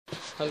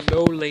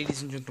Hello,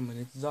 ladies and gentlemen,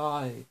 it's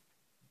I,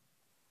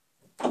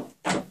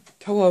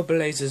 Tower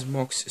Blazes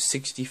Mox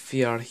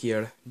 64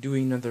 here,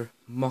 doing another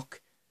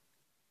mock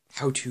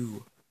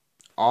how-to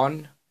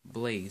on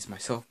Blaze, my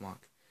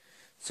self-mock.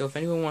 So if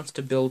anyone wants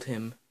to build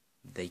him,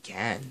 they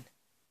can.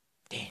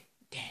 Dan.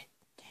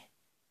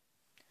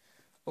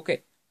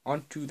 Okay,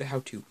 on to the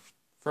how-to.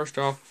 First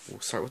off, we'll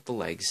start with the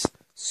legs.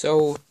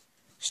 So,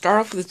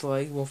 start off with his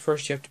leg. Well,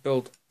 first you have to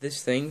build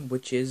this thing,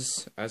 which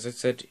is, as I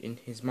said in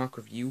his mock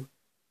review,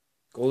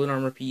 golden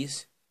armor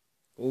piece,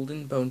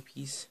 golden bone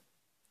piece,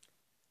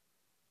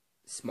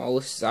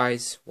 smallest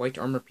size white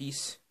armor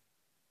piece,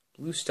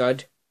 blue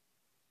stud,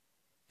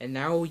 and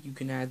now you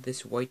can add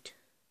this white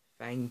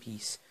fang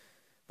piece.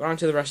 But on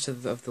to the rest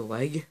of the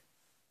leg.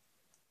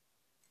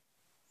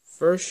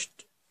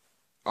 First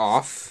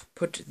off,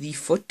 put the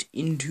foot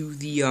into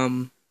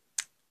the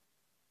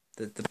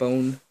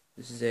bone.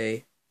 This is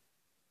a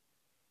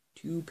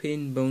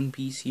 2-pin bone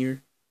piece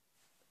here.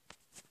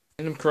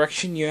 And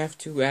correction, you have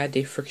to add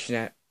a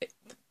friction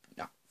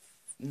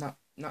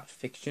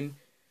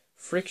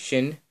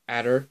friction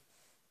adder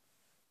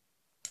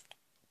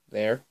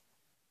there.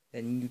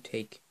 Then you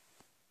take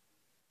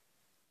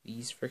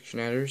these friction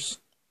adders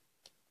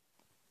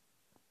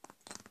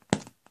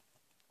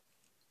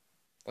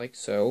like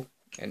so,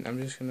 and I'm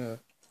just gonna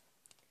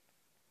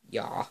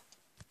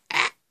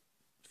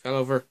fell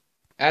over.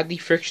 Add the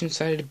friction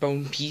sided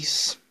bone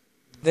piece.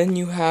 Then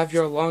you have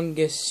your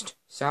longest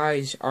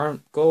size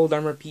gold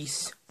armor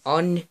piece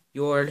on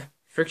your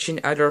friction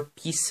adder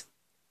piece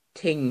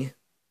ting.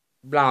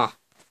 Blah.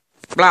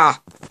 Blah.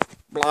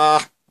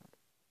 Blah.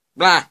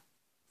 Blah.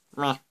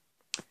 Blah.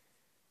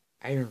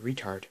 I'm a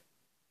retard.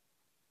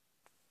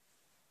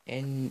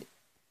 And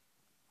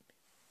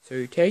so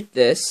you take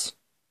this,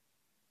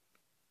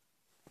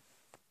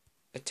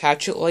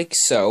 attach it like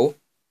so,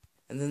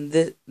 and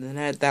then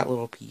add that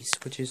little piece,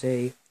 which is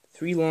a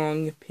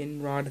 3-long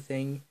pin rod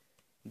thing,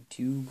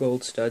 2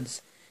 gold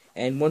studs,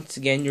 and once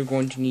again you're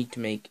going to need to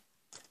make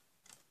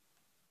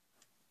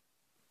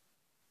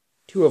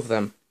 2 of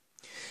them.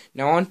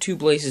 Now on to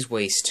Blaze's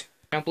waist.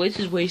 Now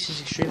Blaze's waist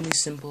is extremely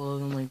simple,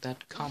 and like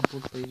that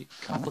complicated,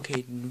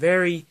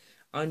 very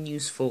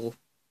unuseful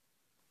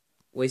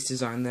waist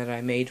design that I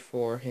made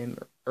for him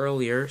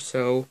earlier.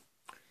 So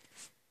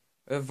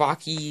a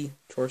Vaki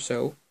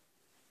torso.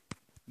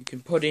 You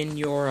can put in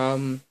your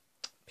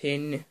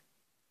pin,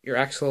 your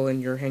axle,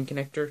 and your hand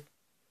connector.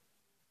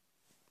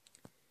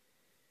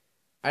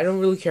 I don't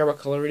really care what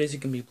color it is. It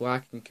can be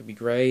black, it can be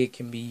gray, it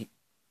can be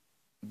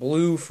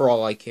blue for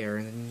all I care.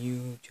 And then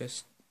you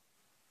just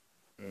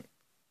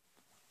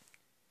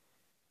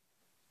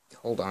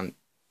hold on,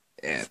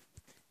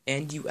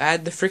 and you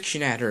add the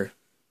friction adder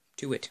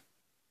to it.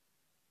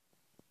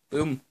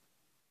 Boom.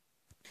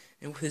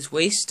 And with his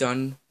waist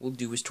done, we'll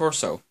do his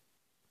torso.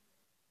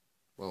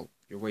 Well,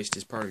 your waist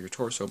is part of your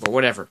torso, but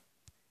whatever.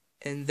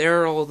 And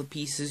there are all the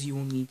pieces you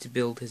will need to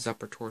build his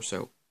upper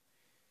torso.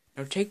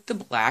 Now take the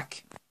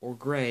black, or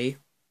gray,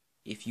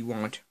 if you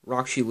want,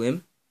 Roxy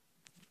limb.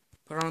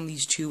 Put on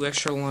these 2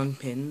 extra long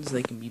pins.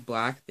 They can be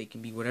black, they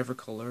can be whatever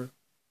color.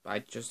 I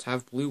just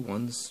have blue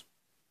ones.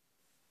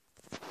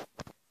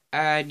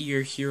 Add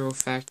your Hero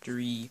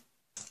Factory...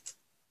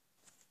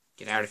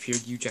 Get out of here,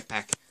 you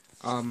jetpack.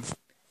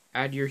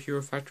 Add your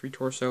Hero Factory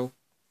torso.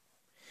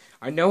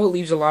 I know it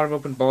leaves a lot of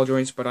open ball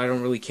joints, but I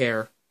don't really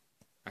care.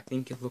 I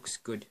think it looks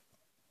good.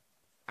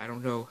 I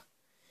don't know.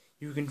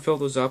 You can fill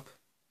those up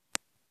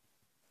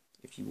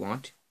if you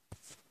want.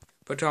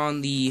 Put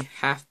on the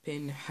half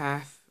pin,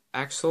 half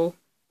axle.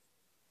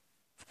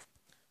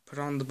 Put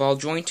on the ball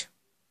joint.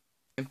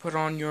 And put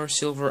on your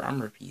silver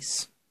armor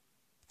piece.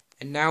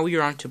 And now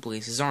you're on to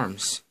Blaze's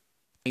arms.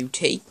 You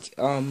take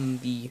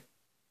the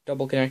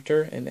double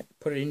connector and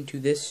put it into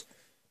this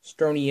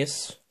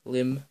Stronius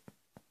limb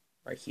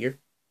right here.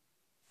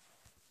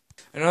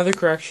 Another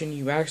correction,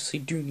 you actually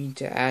do need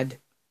to add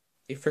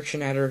a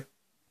friction adder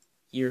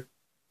here.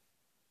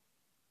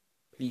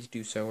 Please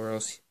do so, or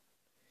else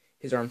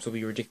his arms will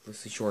be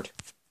ridiculously short.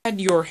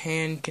 Add your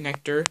hand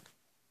connector.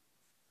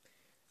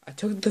 I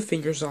took the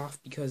fingers off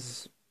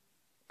because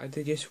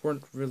they just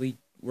weren't really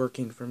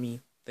working for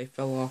me. They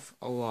fell off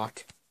a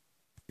lot.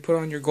 You put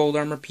on your gold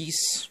armor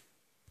piece.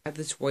 Add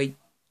this white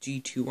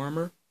G2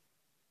 armor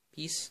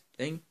piece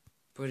thing.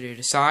 Put it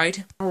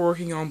aside. Now we're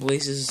working on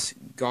Blaze's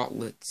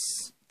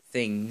gauntlets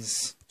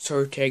things.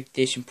 So take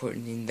this and put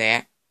it in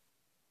that.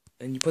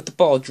 Then you put the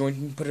ball joint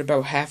and put it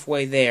about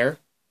halfway there.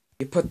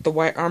 You put the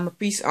white armor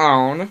piece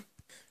on.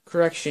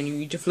 Correction, you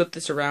need to flip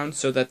this around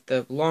so that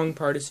the long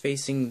part is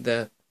facing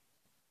the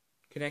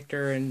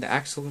connector and the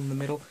axle in the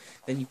middle.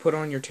 Then you put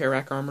on your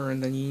Terrac armor,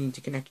 and then you need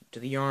to connect it to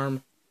the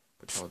arm,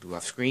 which I'll do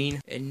off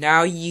screen. And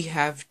now you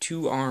have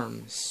 2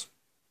 arms.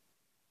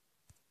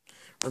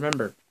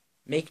 Remember,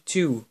 make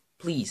 2,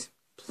 please.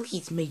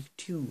 Please make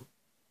 2.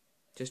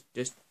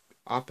 Just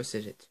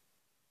opposite it.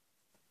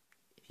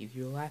 If you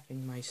hear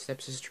laughing, my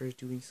stepsister is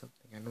doing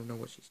something. I don't know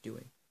what she's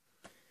doing.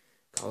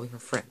 Calling her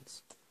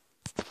friends.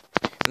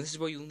 And this is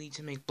what you'll need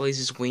to make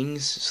Blaze's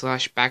wings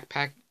 /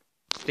 backpack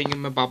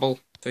thingamabobble.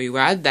 So you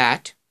add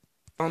that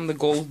on the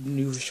gold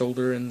new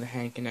shoulder and the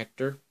hand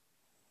connector.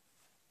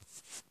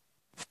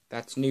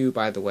 That's new,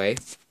 by the way.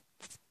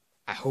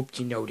 I hope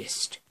you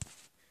noticed.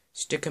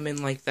 Stick them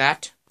in like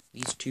that.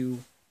 These two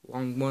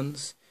long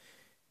ones.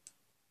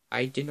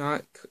 I did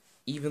not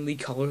evenly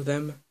color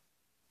them.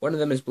 One of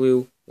them is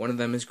blue. One of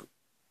them is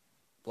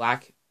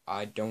black.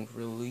 I don't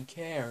really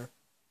care.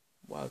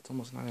 Wow, it's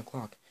almost 9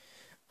 o'clock.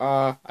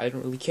 I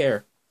don't really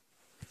care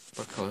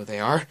what color they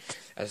are,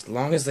 as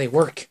long as they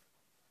work.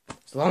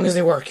 As long as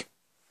they work.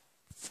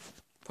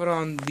 Put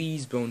on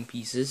these bone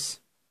pieces.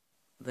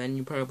 Then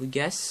you probably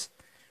guess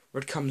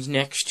what comes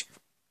next.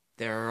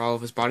 There are all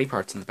of his body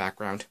parts in the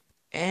background.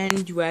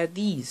 And you add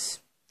these.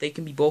 They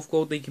can be both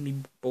gold, they can be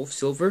both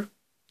silver.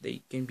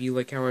 They can be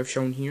like how I've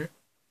shown here.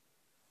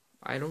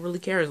 I don't really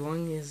care as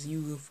long as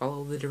you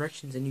follow the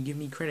directions and you give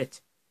me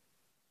credit.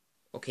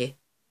 Okay?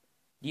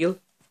 Deal?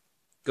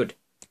 Good.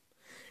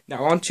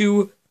 Now on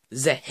to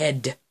the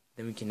head.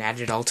 Then we can add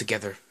it all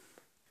together.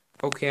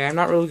 Okay, I'm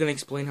not really going to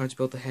explain how to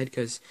build the head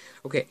because,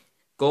 okay,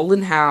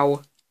 golden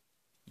how,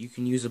 you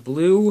can use a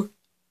blue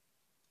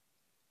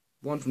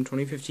one from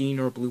 2015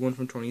 or a blue one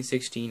from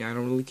 2016, I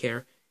don't really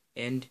care.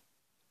 And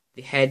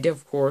the head,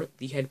 of course,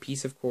 the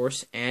headpiece, of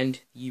course, and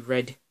the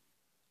red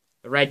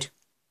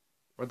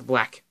or the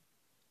black,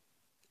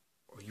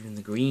 or even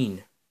the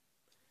green.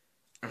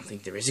 I don't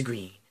think there is a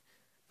green,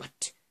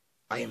 but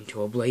I am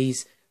to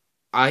ablaze.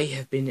 I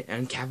have been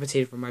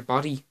incapacitated from my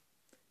body.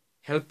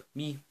 Help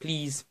me,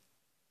 please.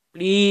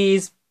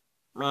 Please.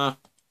 Okay,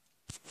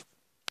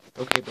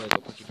 boys,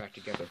 I'll put you back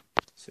together.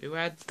 So you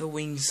add the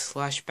wings /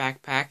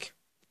 backpack.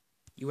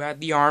 You add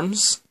the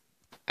arms.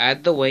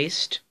 Add the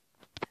waist.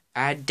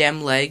 Add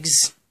dem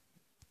legs.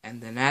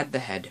 And then add the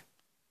head.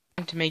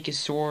 And to make a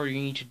sword, you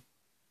need to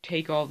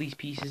take all these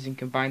pieces and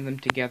combine them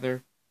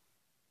together.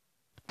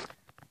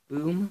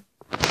 Boom.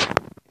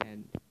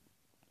 And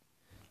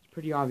it's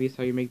pretty obvious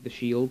how you make the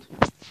shield.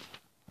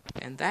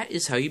 And that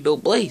is how you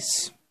build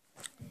Blaze.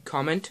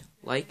 Comment,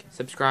 like,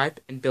 subscribe,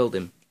 and build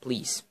him,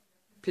 please.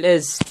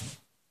 Please.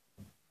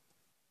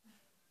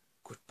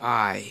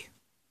 Goodbye.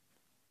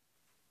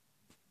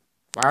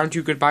 Why aren't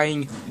you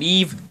goodbying?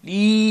 Leave!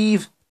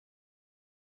 Leave!